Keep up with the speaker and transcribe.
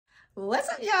What's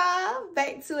up, y'all?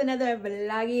 Back to another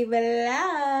vloggy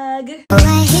vlog.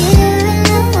 Right here in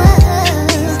the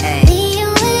world, being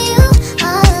with you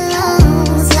all alone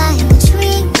is like a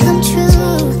dream come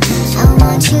true. I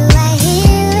want you right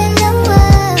here in the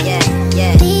world,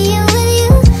 being with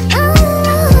you all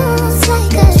alone is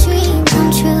like a dream come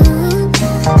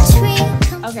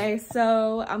true. Okay,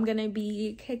 so I'm gonna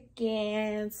be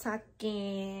cooking,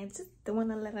 talking, just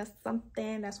doing a little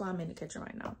something. That's why I'm in the kitchen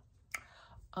right now.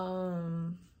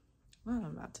 What am I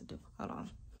about to do? Hold on.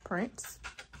 Prince,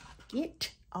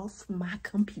 get off my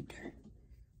computer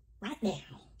right now.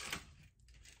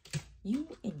 You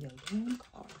and your damn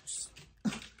cars.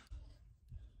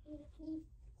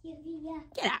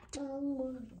 Get out.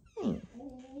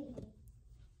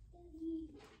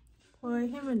 Boy,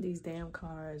 him and these damn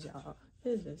cars, y'all.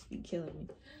 This just be killing me.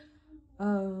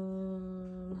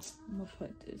 I'm gonna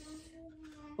put this.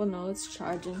 Well, no, it's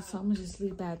charging, so I'm gonna just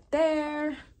leave that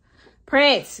there.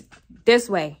 Prince, this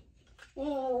way.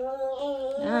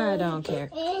 I don't care.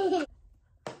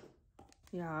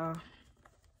 Y'all,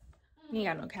 we ain't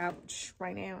got no couch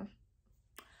right now.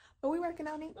 But we working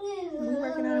on it. We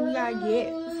working on it. We gotta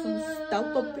get some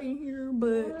stuff up in here,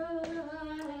 but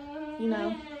you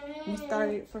know, we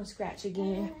started from scratch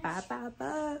again. Bye, bye,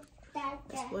 bye.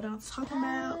 That's what I'm talking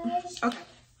about. Okay.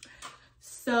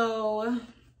 So,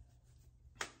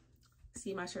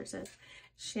 see, my shirt says,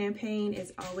 champagne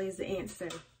is always the answer.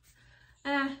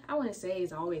 I wouldn't say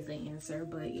it's always the answer,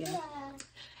 but yeah.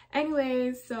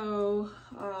 Anyway, so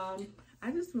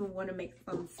I just want to make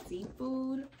some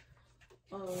seafood.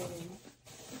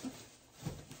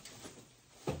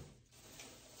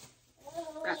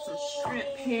 Got some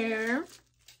shrimp here.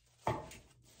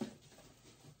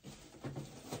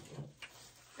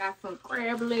 Got some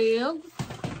crab legs.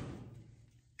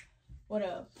 What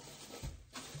else?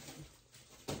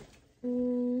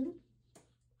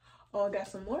 Oh, I got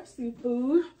some more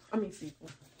seafood.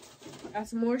 Seafood. Got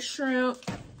some more shrimp.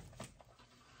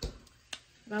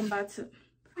 I'm about to...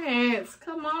 Prince,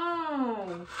 come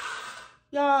on.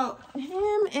 Y'all,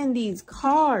 him and these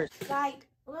cars. Like,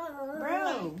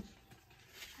 bro.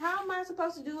 How am I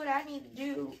supposed to do what I need to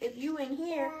do if you in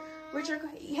here with your...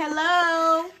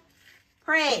 Hello?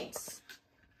 Prince.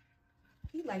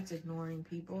 He likes ignoring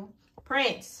people.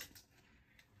 Prince.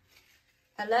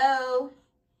 Hello?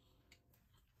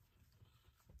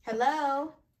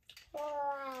 Hello?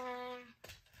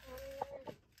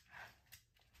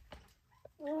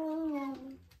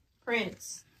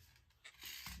 Prince.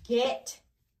 Get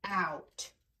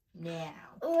out now.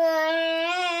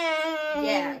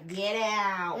 Yeah, get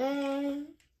out.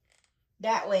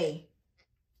 That way.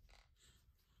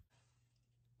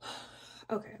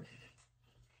 Okay.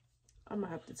 I'm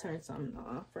gonna have to turn something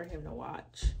off for him to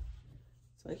watch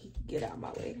so he can get out of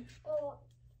my way.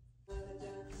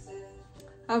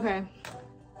 Okay.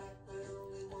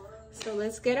 So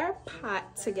let's get our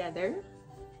pot together.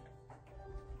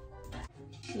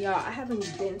 Y'all, I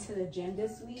haven't been to the gym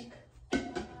this week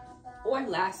or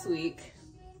last week.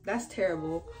 That's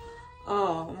terrible.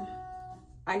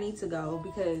 I need to go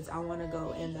because I want to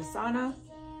go in the sauna.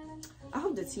 I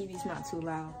hope the TV's not too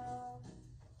loud.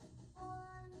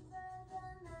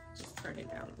 Just turn it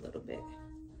down a little bit.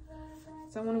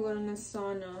 So I want to go in the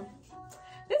sauna.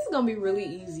 This is gonna be really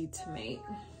easy to make.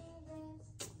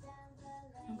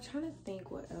 I'm trying to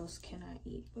think, what else can I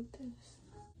eat with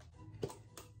this?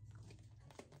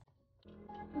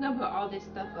 I'm gonna put all this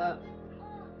stuff up.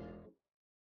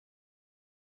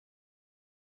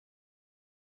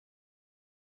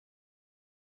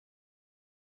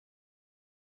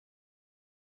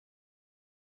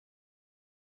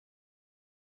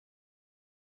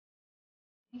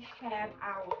 We have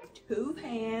our 2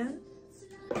 pans.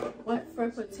 One for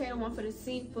potato, one for the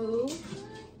seafood.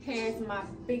 Here's my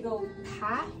big old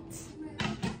pot.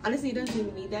 Honestly, it doesn't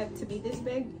even need that to be this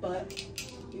big, but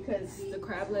because the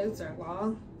crab legs are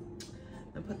long,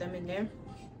 I put them in there.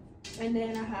 And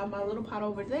then I have my little pot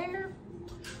over there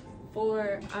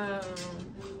for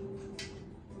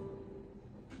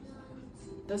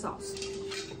the sauce.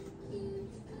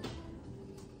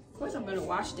 Of course, I'm gonna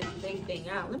wash this big thing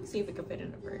out. Let me see if it can fit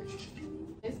in the fridge.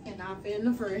 This cannot fit in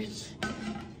the fridge.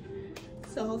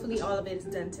 So hopefully all of it is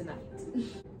done tonight.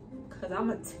 Cause I'm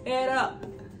gonna tear it up.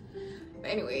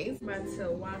 But anyways, I'm about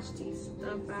to wash these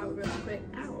stuff out real quick.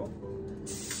 Ow.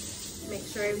 Make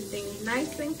sure everything's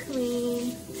nice and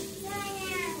clean.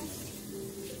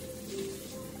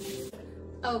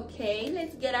 Okay,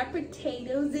 let's get our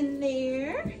potatoes in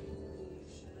there.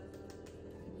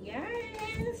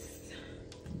 Yes.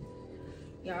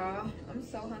 Y'all, I'm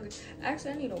so hungry.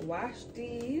 Actually, I need to wash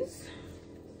these.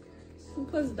 Who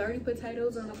puts dirty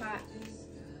potatoes in the pot?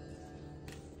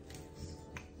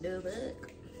 the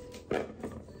book.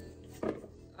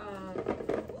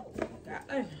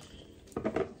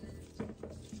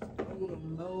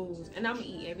 And I'm gonna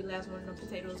eat every last one of the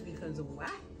potatoes because of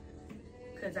why?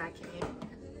 Because I can.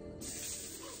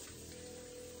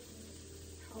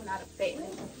 Whole lot of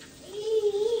fatness.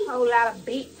 Whole lot of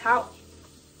big talk.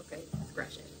 Okay,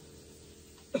 scratch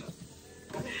it.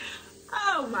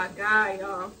 Oh my god,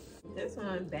 y'all. This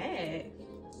one's bad.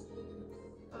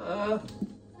 I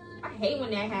hate when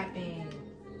that happens.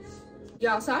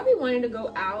 Y'all, so I be wanting to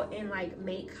go out and like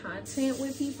make content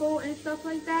with people and stuff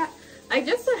like that. Like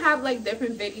just to have like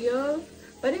different videos.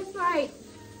 But it's like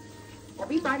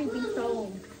everybody be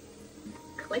so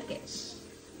cliquish.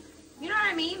 You know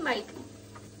what I mean? Like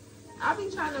I'll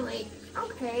be trying to like,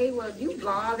 okay, well you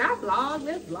vlog, I vlog,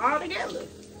 let's vlog together.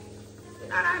 You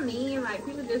know what I mean? Like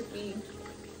people just be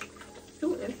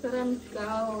too into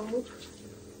themselves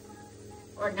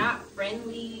or not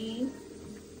friendly.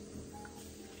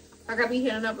 Like I be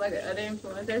hitting up like other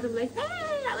influencers and be like,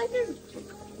 hey, I like this,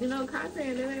 you know,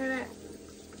 content and that.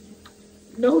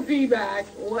 No feedback.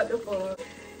 What the fuck?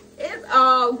 It's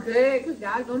all good because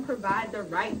God's gonna provide the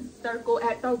right circle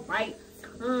at the right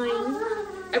time.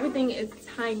 Everything is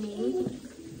timing.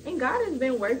 And God has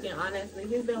been working, honestly.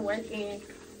 He's been working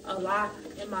a lot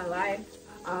in my life.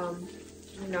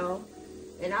 You know,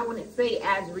 and I wouldn't say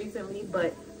as recently,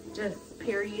 but just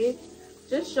period.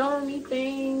 Just showing me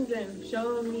things and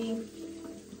showing me,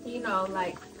 you know,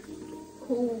 like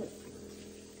who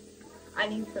I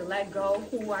need to let go,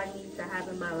 who I need to have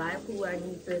in my life, who I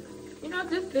need to, you know,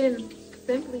 just been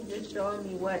simply just showing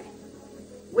me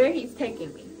where he's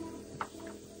taking me,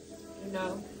 you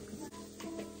know.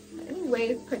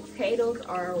 Anyways, potatoes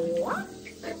are washed.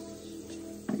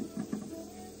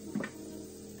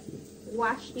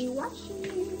 Washy.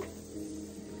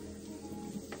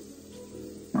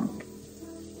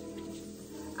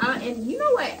 And you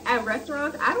know what? At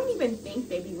restaurants, I don't even think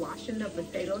they be washing the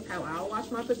potatoes how I wash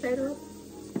my potatoes.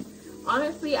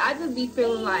 Honestly, I just be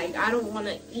feeling like I don't want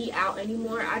to eat out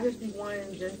anymore. I just be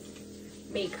wanting to just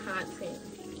make content.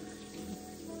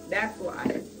 That's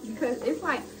why. Because it's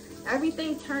like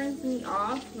everything turns me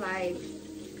off. Like,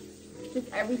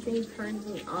 just everything turns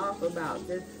me off about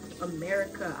this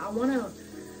America. I want to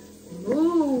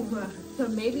move to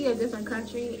maybe a different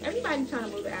country. Everybody's trying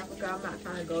to move to Africa. I'm not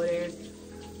trying to go there.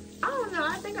 I don't know.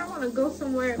 I think I want to go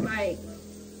somewhere like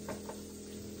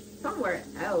somewhere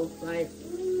else. Like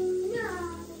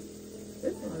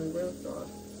this one is real soft.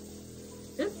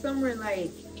 Just somewhere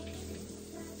like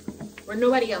where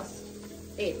nobody else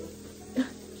is.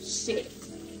 Shit.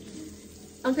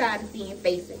 I'm tired of seeing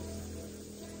faces.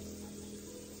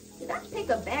 Did I take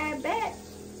a bad bet?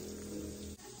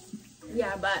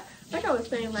 Yeah, but like I was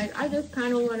saying, like I just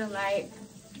kind of want to like.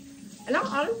 And I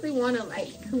honestly want a like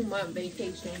 2-month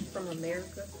vacation from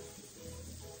America.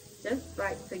 Just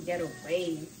like to get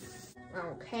away.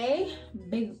 Okay.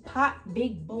 Big pot,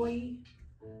 big boy.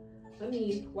 Let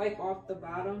me wipe off the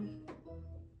bottom.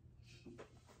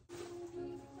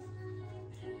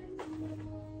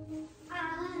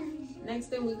 Next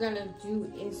thing we're gonna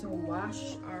do is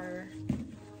wash our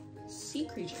sea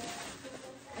creatures.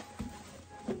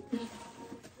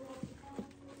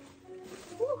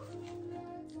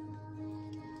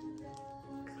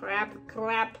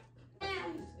 Crap.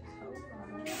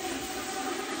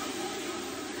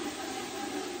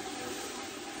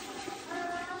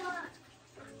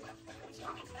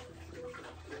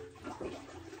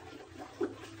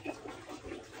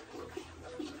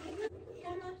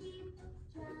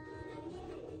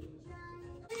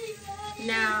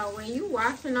 Now, when you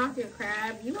washing off your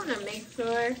crab, you want to make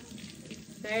sure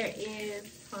there is,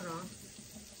 hold on.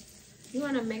 You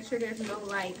want to make sure there's no,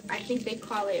 like, I think they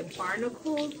call it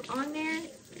barnacles on there.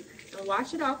 And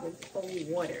wash it off with cold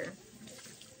water.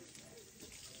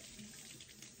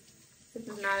 This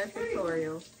is not a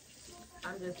tutorial.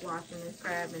 I'm just washing this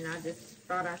crab and I just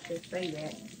thought I should say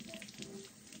that.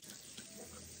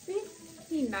 See?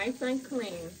 He's nice and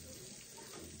clean.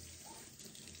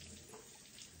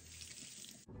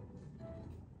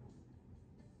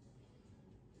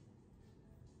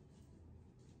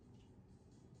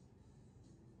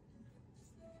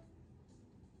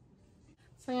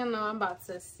 So you know I'm about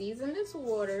to season this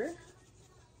water.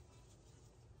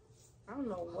 I don't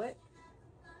know what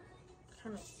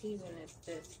kind of season is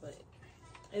this, but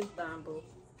it's done, boo.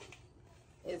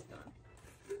 It's done.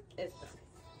 It's done.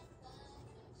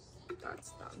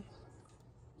 That's done.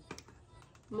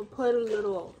 I'm gonna put a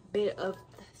little bit of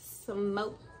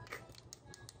smoked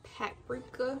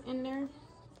paprika in there.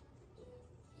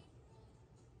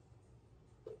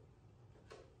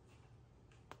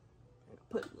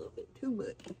 Put a little bit too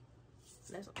much.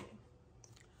 That's okay.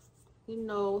 You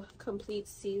know, complete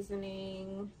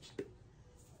seasoning.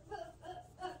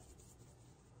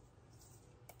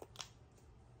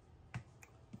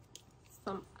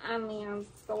 Some onion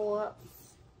sauce.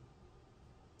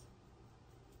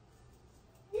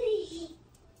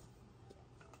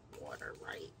 Water,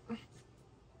 right?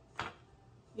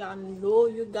 Y'all know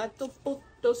you got to put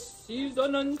the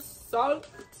seasoning salt.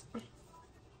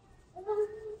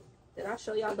 Did I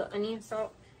show y'all the onion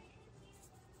salt?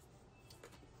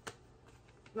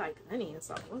 Like onion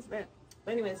salt, what's that?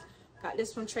 But anyways, got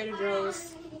this from Trader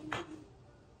Joe's.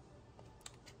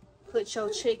 Put your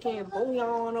chicken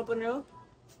bouillon up in there.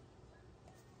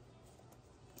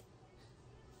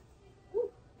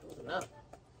 Ooh, open up.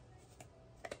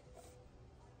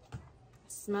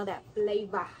 Smell that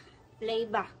flavor.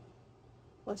 Flavor.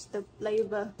 What's the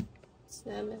flavor?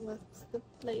 Tell me what's the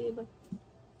flavor?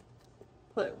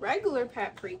 Put regular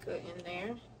paprika in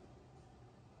there.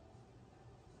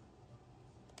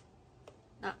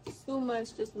 Not too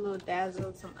much, just a little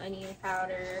dazzle, some onion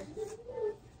powder.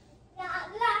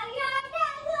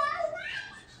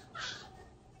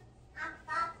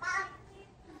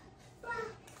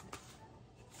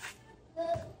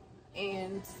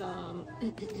 And some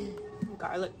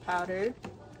garlic powder.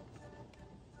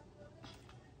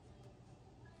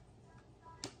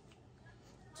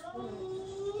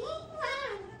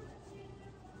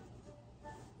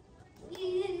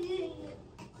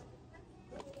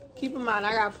 Keep in mind,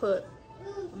 I gotta put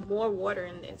more water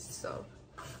in this, so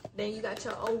then you got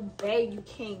your Old Bay. You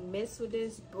can't mess with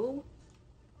this, boo.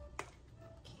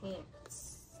 Can't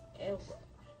ever.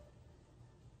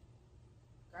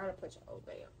 Gotta put your Old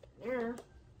Bay up in there.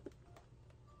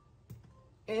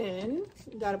 And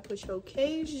you gotta put your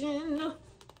Cajun.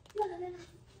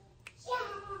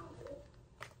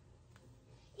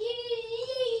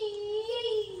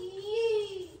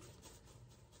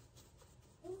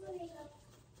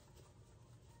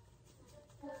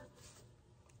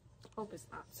 Hope it's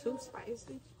not too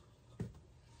spicy.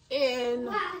 And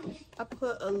I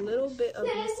put a little bit of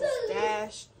Mrs.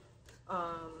 Dash in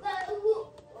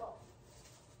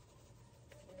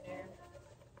there.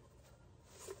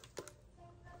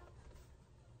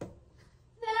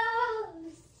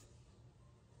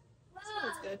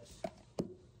 Smells good.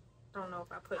 I don't know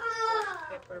if I put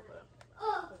pepper, but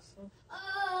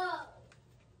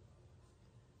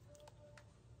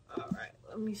all right,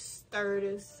 let me stir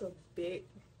this a bit.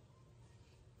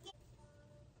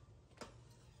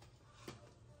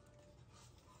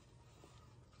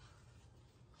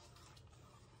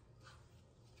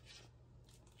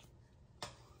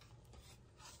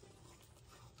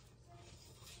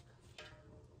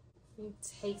 You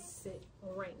taste it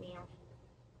right now.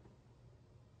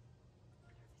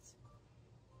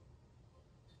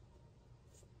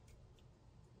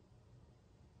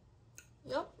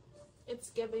 Yep, it's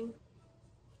giving.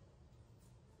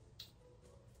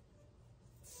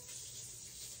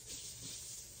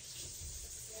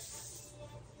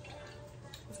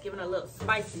 It's giving a little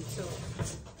spicy too.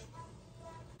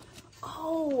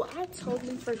 Oh, I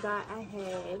totally forgot I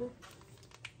had.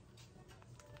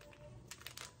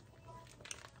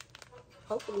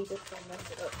 Hopefully this won't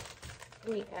mess it up.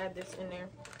 Let me add this in there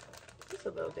just a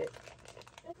little bit.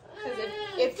 Because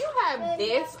if you have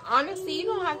this, honestly, you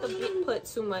don't have to put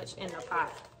too much in the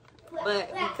pot.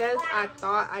 But because I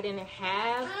thought I didn't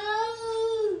have,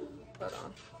 hold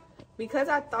on. Because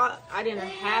I thought I didn't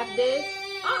have this,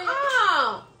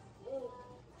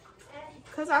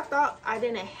 because I thought I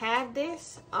didn't have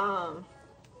this, I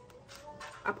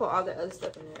put all the other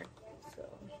stuff in there. So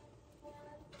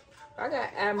I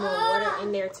gotta add more water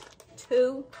in there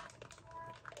too.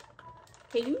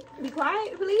 Can you be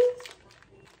quiet, please?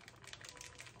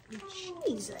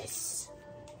 Jesus.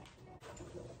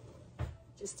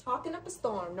 Just talking up a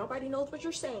storm. Nobody knows what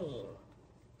you're saying.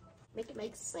 Make it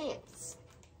make sense.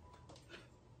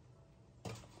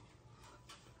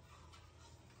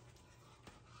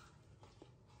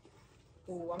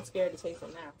 Ooh, I'm scared to taste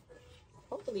it now.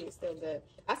 Hopefully it's still good.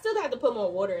 I still have to put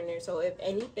more water in there, so if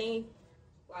anything,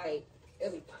 like,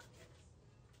 it'll be fine.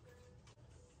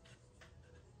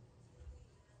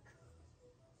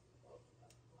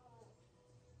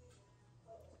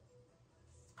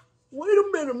 Wait a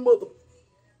minute, mother.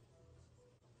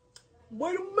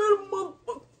 Wait a minute,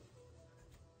 mother.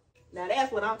 Now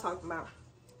that's what I'm talking about.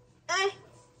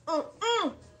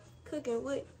 Cooking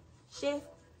with Chef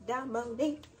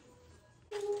Dominique.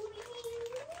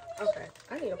 Okay,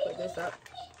 I need to put this up.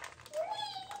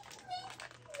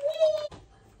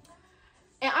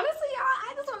 And honestly, y'all,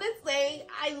 I just want to say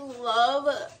I love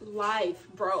life,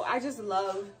 bro. I just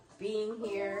love being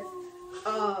here.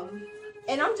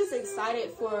 And I'm just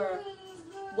excited for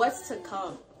what's to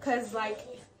come. Because, like,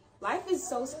 life is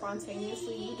so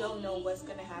spontaneously. You don't know what's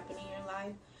going to happen in your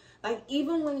life. Like,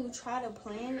 even when you try to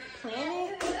plan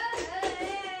it,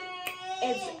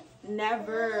 it's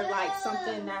never, like,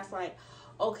 something that's like,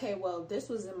 okay, well, this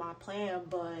was in my plan,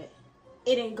 but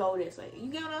it didn't go this way.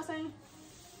 You get what I'm saying?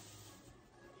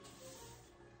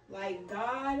 Like,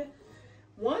 God,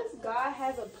 once God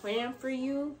has a plan for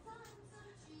you,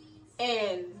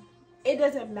 and it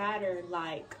doesn't matter,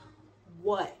 like,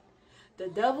 what. The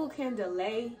devil can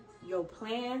delay your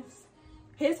plans,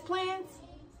 his plans,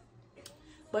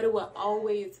 but it will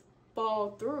always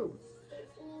fall through.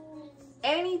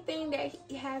 Anything that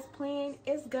he has planned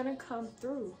is gonna come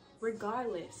through,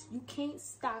 regardless. You can't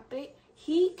stop it.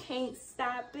 He can't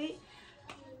stop it.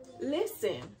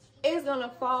 Listen, it's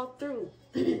gonna fall through,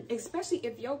 especially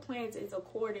if your plans is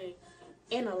according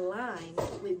in a line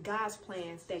with God's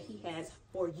plans that he has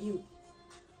for you.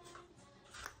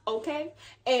 Okay?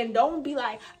 And don't be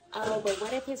like, oh, but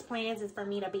what if his plans is for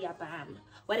me to be a bum?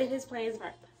 What if his plans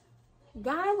for...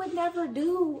 God would never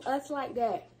do us like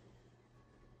that.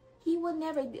 He would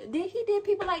never... He did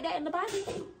people like that in the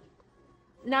Bible?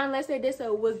 Not unless they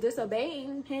was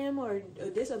disobeying him or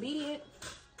disobedient.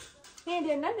 He ain't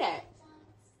did none of that.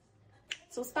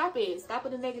 So stop it. Stop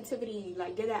with the negativity.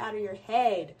 Like, get that out of your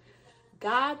head.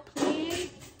 God's plan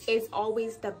is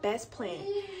always the best plan.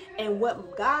 And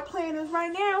what God's plan is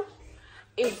right now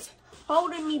is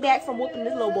holding me back from whooping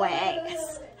this little boy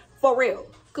ass. For real.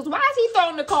 Because why is he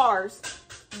throwing the cars?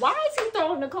 Why is he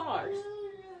throwing the cars?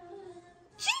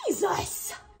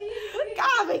 Jesus.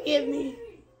 God forgive me.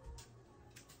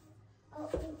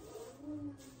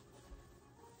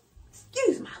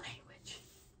 Excuse my language.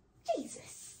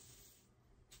 Jesus.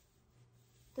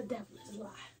 The devil is alive.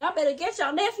 I better get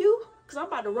y'all nephew, because I'm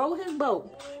about to roll his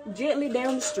boat gently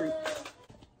down the street.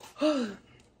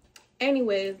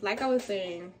 Anyways, like I was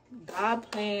saying, God's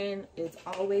plan is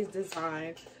always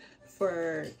designed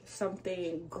for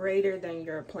something greater than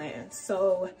your plan.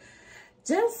 So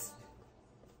just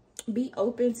be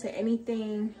open to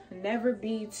anything. Never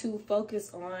be too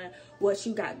focused on what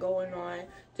you got going on.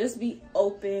 Just be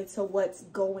open to what's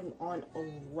going on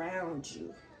around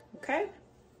you. Okay?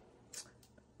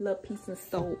 Love, peace, and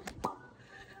soul.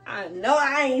 I know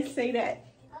I ain't say that.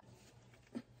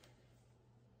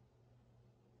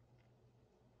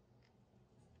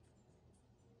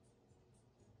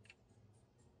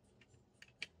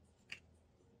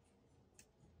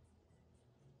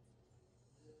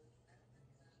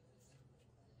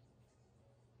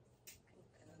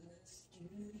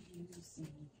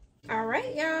 All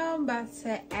right, y'all, I'm about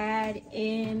to add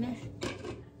in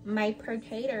my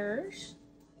potatoes.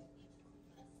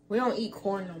 We don't eat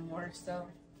corn no more, so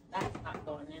that's not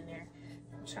going in there.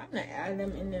 I'm trying to add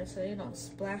them in there so they don't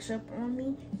splash up on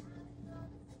me.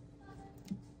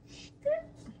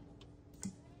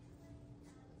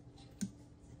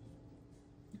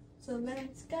 So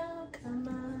let's go, come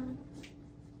on.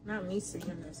 Not me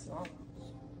singing this song.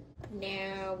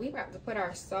 Now we about to put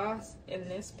our sauce in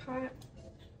this pot.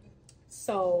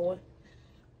 So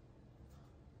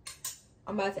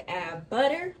I'm about to add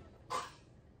butter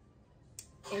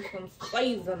and some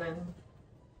seasoning.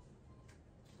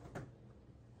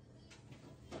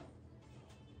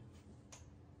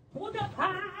 I'm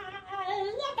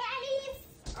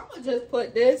gonna just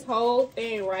put this whole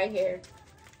thing right here.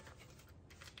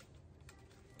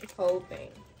 This whole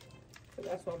thing. So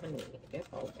that's what we need. This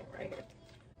whole thing right here.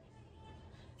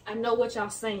 I know what y'all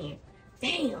saying.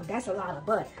 Damn, that's a lot of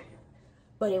butter.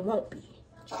 But it won't be.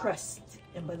 Trust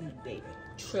and believe, baby.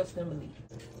 Trust and believe.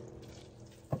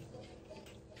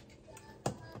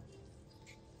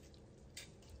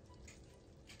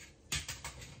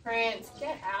 Prince,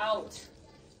 get out.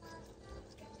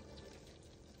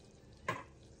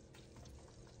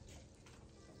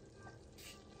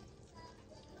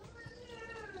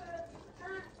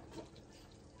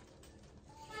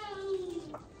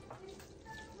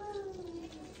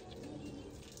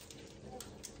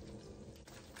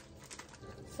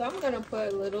 So I'm gonna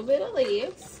put a little bit of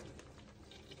leaves.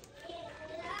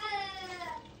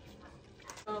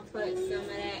 I'm gonna put some of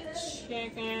that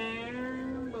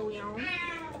chicken bouillon.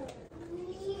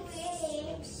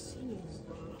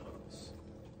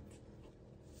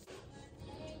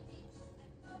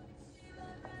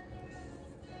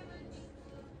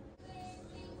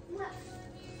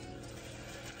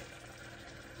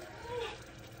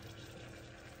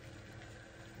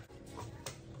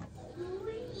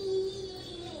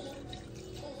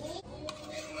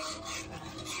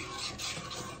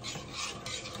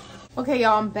 Okay,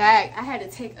 y'all, I'm back. I had to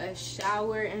take a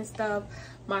shower and stuff.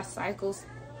 My cycle's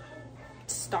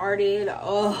started.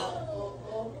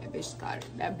 Oh, that bitch started.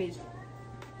 That bitch.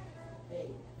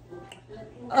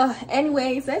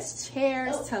 Anyways, let's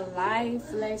cheers to life.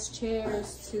 Let's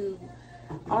cheers to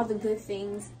all the good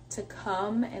things to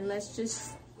come, and let's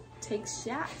just take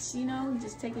shots, you know,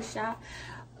 just take a shot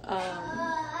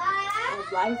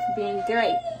of life being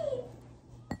great.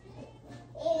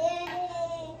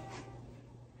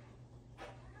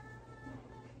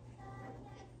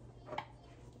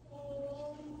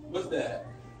 What's that?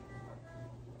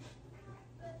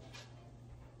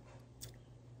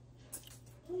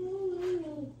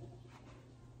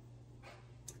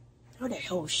 Throw that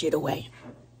whole shit away.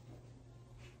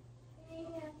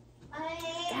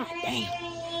 God damn.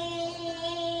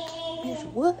 Bitch,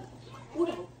 what?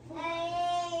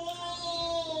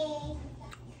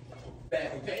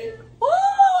 Back, okay?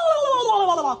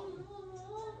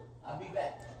 I'll be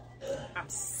back. I'm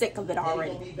sick of it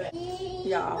already.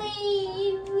 Y'all.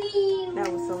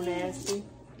 That was so nasty.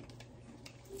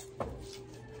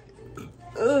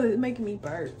 Ugh, it's making me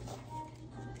burp.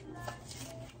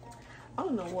 I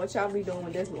don't know what y'all be doing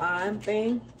with this lime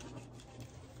thing.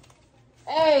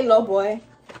 Hey, little boy.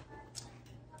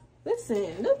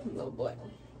 Listen, little boy.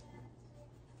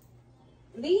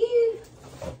 Leave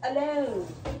alone.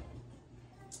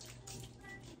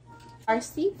 Our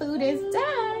seafood is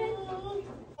done.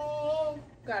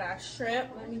 Got our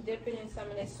shrimp. Let me dip it in some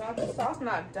of this sauce. The sauce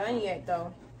not done yet,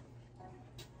 though.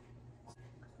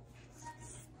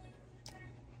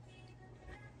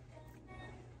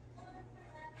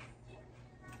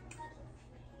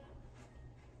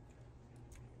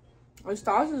 The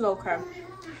sauce is okay.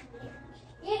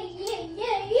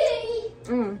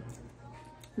 No,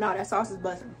 that sauce is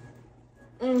busting.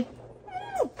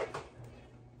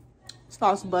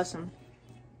 Sauce busting.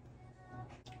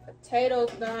 Potatoes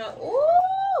done.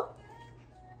 Ooh!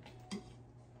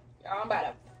 Y'all, I'm about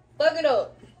to fuck it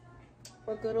up.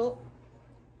 Fuck it up.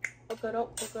 Fuck it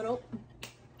up. Fuck it up.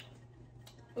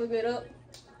 Fuck it up.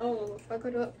 Oh, fuck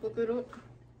it up. Fuck it up.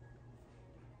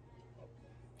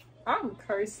 I'm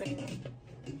cursing.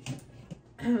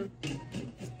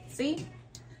 See?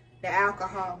 The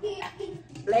alcohol.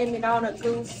 Blame it on the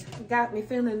goose. Got me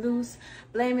feeling loose.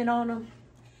 Blame it on them.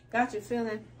 Got you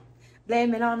feeling.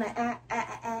 Blame it on the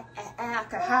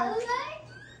alcohol.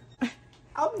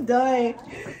 I'm done.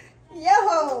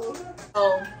 Yo.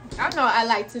 Oh, I know I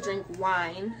like to drink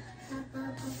wine.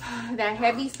 That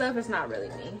heavy stuff is not really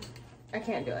me. I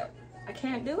can't do it. I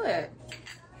can't do it.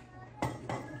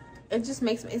 It just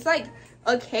makes me, it's like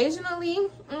occasionally,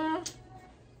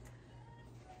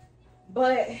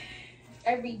 but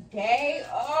every day,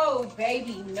 oh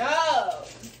baby, no.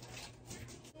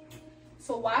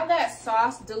 So while that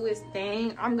sauce do its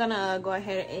thing, I'm gonna go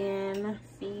ahead and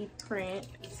feed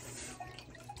Prince.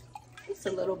 Just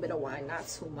a little bit of wine, not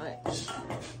too much. Cause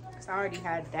I already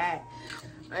had that.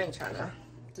 I ain't trying to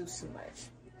do too much.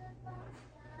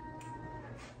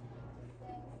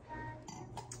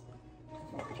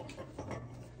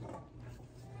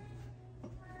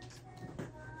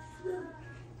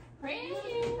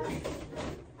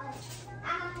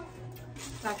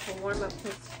 Got to warm up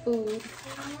his food.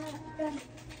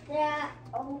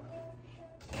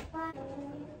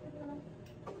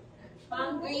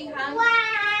 Hungry, hungry.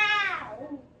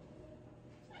 Wow.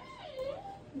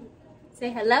 Say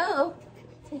hello.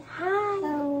 Say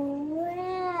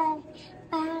hi.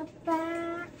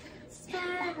 Bye-bye.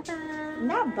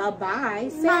 Not bye-bye.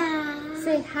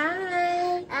 Say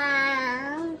hi.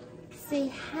 Say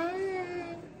hi.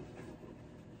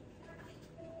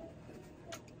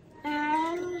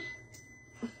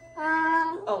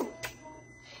 Oh.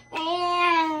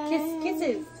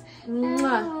 Kisses.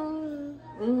 Mwah.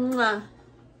 Mwah.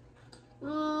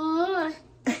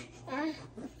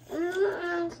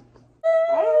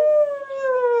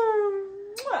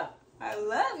 I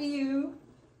love you.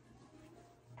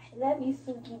 I love you,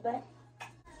 Stinky Butt.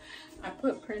 I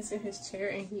put Prince in his chair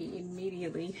and he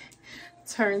immediately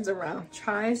turns around,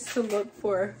 tries to look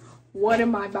for what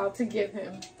am I about to give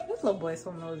him. This little boy's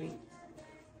so nosy.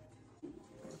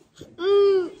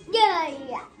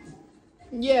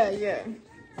 Yeah.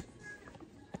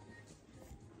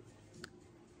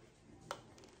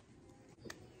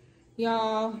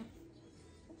 Y'all,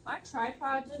 my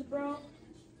tripod just broke.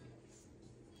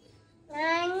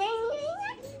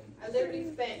 I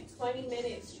literally spent 20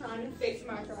 minutes trying to fix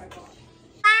my tripod.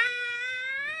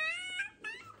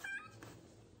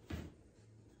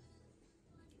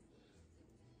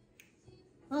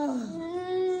 I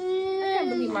can't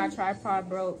believe my tripod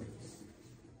broke.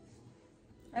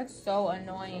 That's so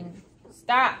annoying.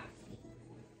 Stop.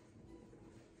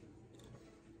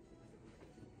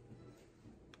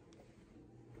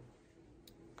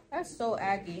 That's so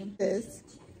aggy. This.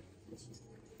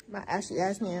 My ashy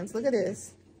ass hands. Look at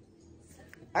this.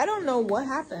 I don't know what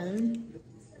happened.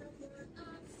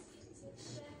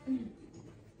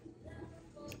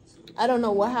 I don't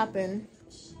know what happened.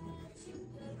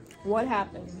 What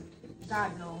happened?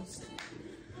 God knows.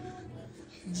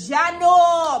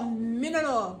 Jano!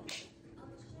 Minano!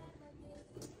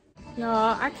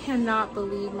 Y'all, I cannot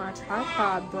believe my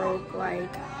tripod broke. Like,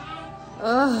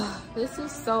 ugh, this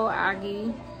is so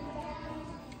aggy.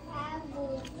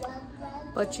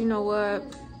 But you know what?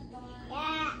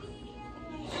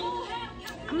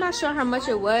 I'm not sure how much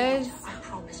it was.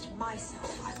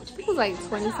 It was like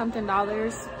 $20-something.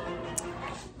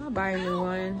 I'll buy a new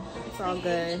one. It's all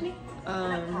good.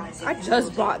 I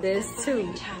just bought this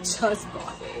too. Just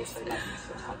bought this.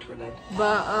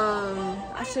 But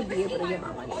I should be able to get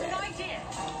my money back.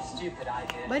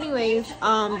 But anyways,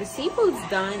 the seafood's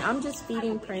done. I'm just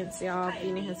feeding Prince, y'all,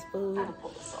 feeding his food.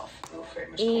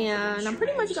 And I'm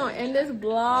pretty much gonna end this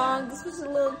vlog. This was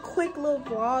a quick little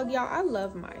vlog, y'all. I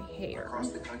love my hair.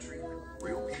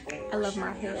 I love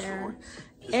my hair.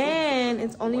 And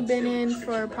it's only been in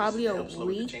for probably a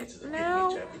week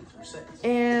now.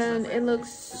 And it looks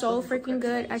so freaking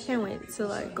good. I can't wait to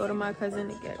like go to my cousin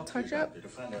to get a touch up,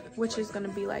 which is gonna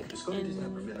be like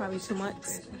in probably 2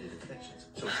 months.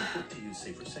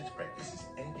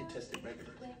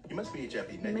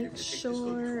 Make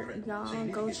sure y'all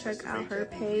go check out her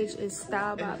page. It's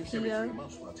Style by Pia.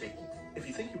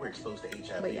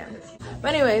 But yeah.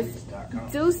 But anyways,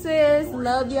 deuces.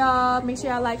 Love y'all. Make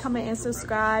sure y'all like, comment, and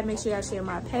subscribe. Make sure y'all share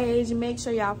my page. Make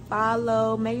sure y'all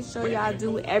follow. Make sure y'all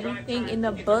do everything in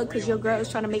the book, because your girl is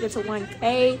trying to make it to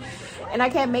 1K. And I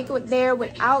can't make it there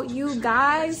without you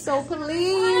guys. So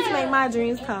please make my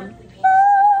dreams come.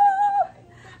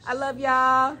 I love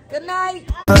y'all. Good night.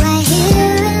 Right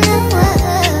here in the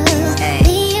world.